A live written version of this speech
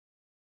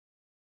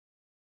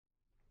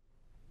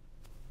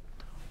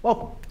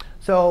Welcome.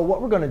 So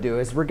what we're going to do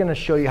is we're going to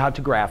show you how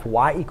to graph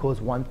y equals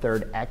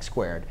 1/3 x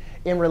squared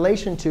in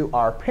relation to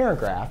our parent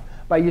graph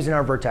by using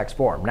our vertex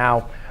form.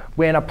 Now,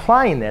 when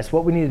applying this,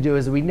 what we need to do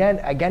is we then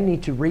again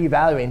need to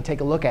reevaluate and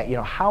take a look at,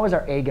 how is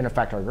our a going to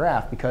affect our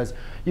graph? Because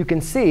you can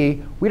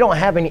see we don't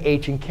have any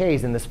h and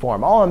k's in this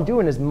form. All I'm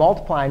doing is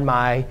multiplying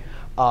my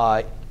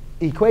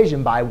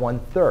equation by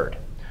 1/3.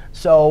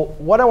 So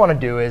what I want to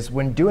do is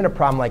when doing a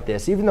problem like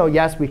this, even though,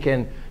 yes, we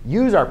can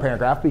use our parent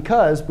graph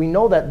because we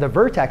know that the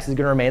vertex is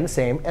going to remain the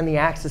same and the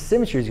axis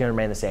symmetry is going to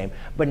remain the same,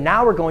 but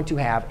now we're going to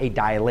have a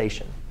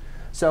dilation.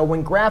 So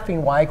when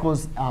graphing y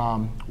equals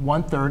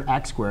 1/3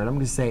 x squared, I'm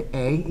going to say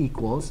a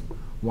equals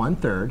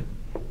 1/3,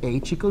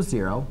 h equals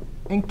 0,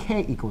 and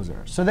k equals 0.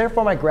 So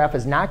therefore, my graph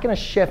is not going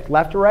to shift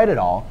left or right at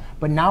all,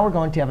 but now we're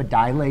going to have a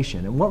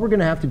dilation. And what we're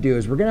going to have to do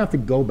is we're going to have to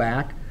go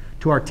back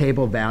to our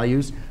table of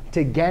values to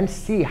again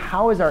see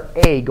how is our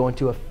a going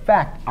to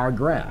affect our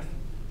graph.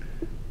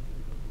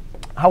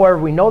 However,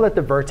 we know that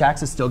the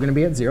vertex is still going to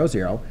be at 0,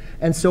 0,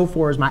 and so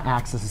forth is my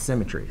axis of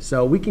symmetry.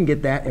 So we can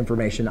get that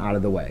information out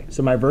of the way.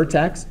 So my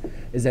vertex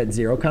is at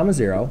 0,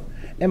 0,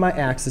 and my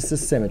axis of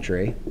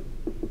symmetry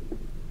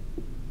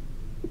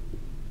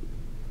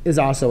is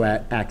also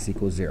at x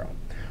equals 0.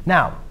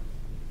 Now,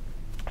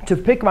 to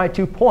pick my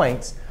 2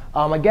 points,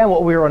 again,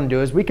 what we want to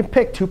do is we can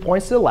pick 2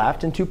 points to the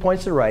left and 2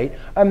 points to the right,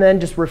 and then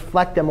just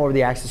reflect them over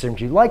the axis of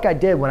symmetry, like I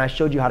did when I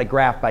showed you how to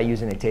graph by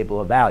using a table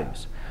of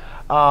values.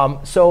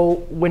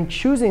 So when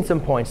choosing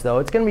some points, though,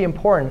 it's going to be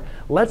important.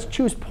 Let's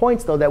choose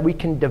points, though, that we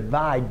can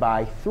divide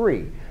by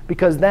 3,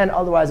 because then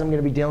otherwise I'm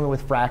going to be dealing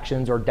with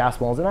fractions or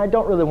decimals, and I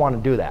don't really want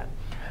to do that.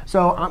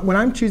 So when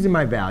I'm choosing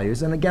my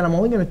values, and again, I'm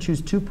only going to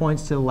choose 2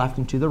 points to the left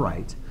and to the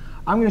right,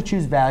 I'm going to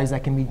choose values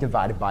that can be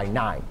divided by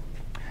 9.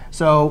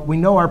 So we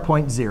know our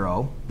point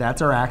 0.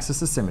 That's our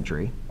axis of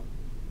symmetry.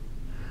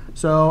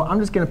 So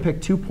I'm just going to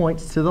pick 2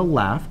 points to the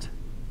left.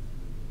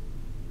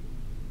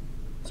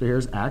 So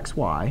here's x,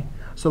 y.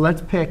 So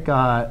let's pick,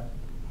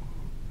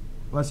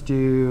 let's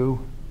do,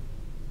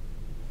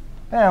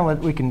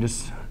 we can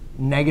just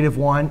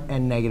 -1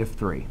 and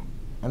 -3.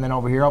 And then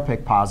over here, I'll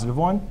pick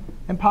 +1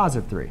 and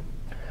 +3.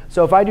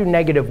 So if I do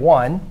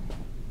 -1,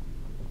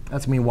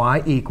 that's going to be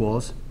y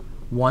equals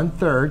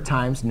 1/3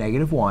 times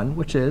 -1,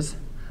 which is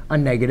a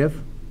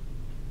negative,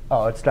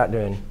 it's not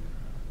doing,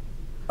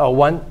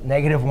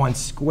 -1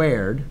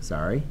 squared,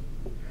 sorry.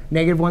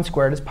 -1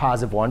 squared is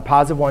 +1.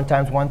 +1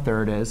 times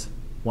 1/3 is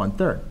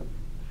 1/3.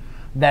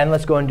 Then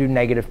let's go and do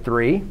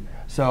 -3.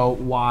 So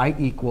y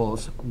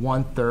equals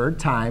 1/3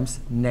 times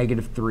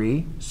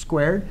 -3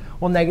 squared.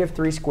 Well,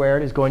 -3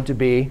 squared is going to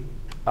be,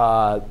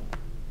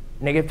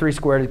 -3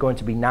 squared is going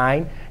to be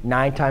 9.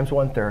 9 times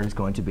 1/3 is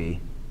going to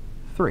be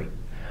 3.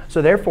 So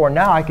therefore,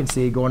 now I can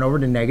see going over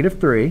to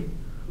 -3,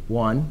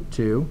 1,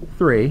 2,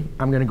 3.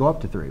 I'm going to go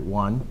up to 3.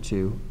 1,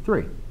 2,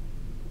 3.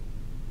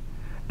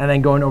 And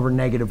then going over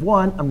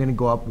 -1, I'm going to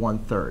go up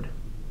 1/3.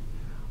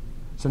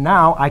 So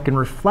now I can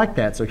reflect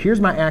that. So here's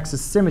my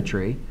axis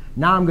symmetry.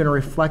 Now I'm going to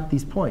reflect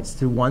these points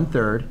to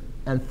 1/3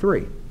 and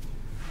 3.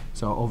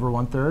 So over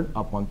 1/3,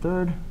 up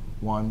 1/3,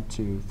 1,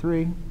 2,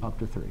 3, up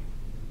to 3.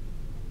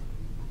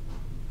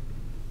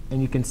 And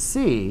you can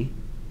see,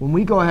 when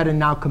we go ahead and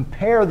now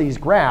compare these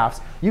graphs,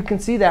 you can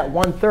see that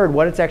 1/3,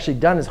 what it's actually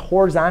done is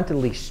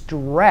horizontally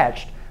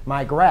stretched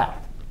my graph.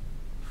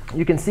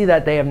 You can see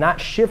that they have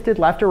not shifted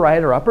left or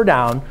right or up or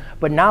down,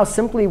 but now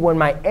simply when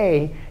my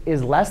a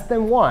is less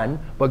than 1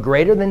 but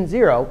greater than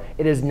 0,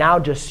 it has now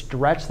just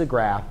stretched the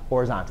graph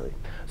horizontally.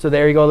 So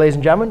there you go, ladies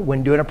and gentlemen.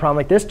 When doing a problem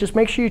like this, just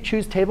make sure you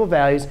choose table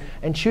values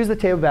and choose the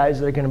table values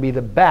that are going to be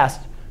the best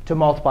to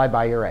multiply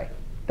by your a.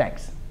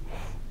 Thanks.